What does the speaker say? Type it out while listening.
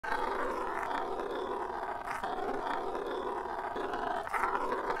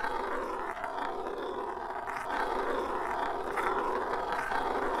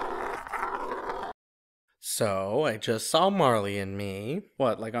So, I just saw Marley and Me.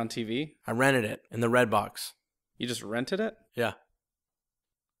 What, like on TV? I rented it in the red box. You just rented it? Yeah.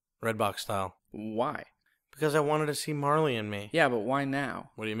 Red box style. Why? Because I wanted to see Marley and Me. Yeah, but why now?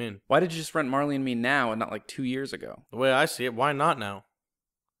 What do you mean? Why did you just rent Marley and Me now and not like 2 years ago? The way I see it, why not now?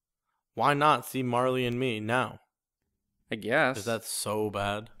 Why not see Marley and Me now? I guess. Is that so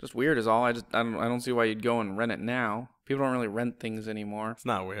bad? Just weird is all. I don't see why you'd go and rent it now. People don't really rent things anymore. It's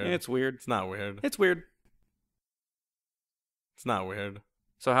not weird. It's weird. It's not weird. It's weird. It's not weird.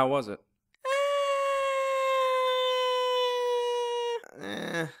 So how was it?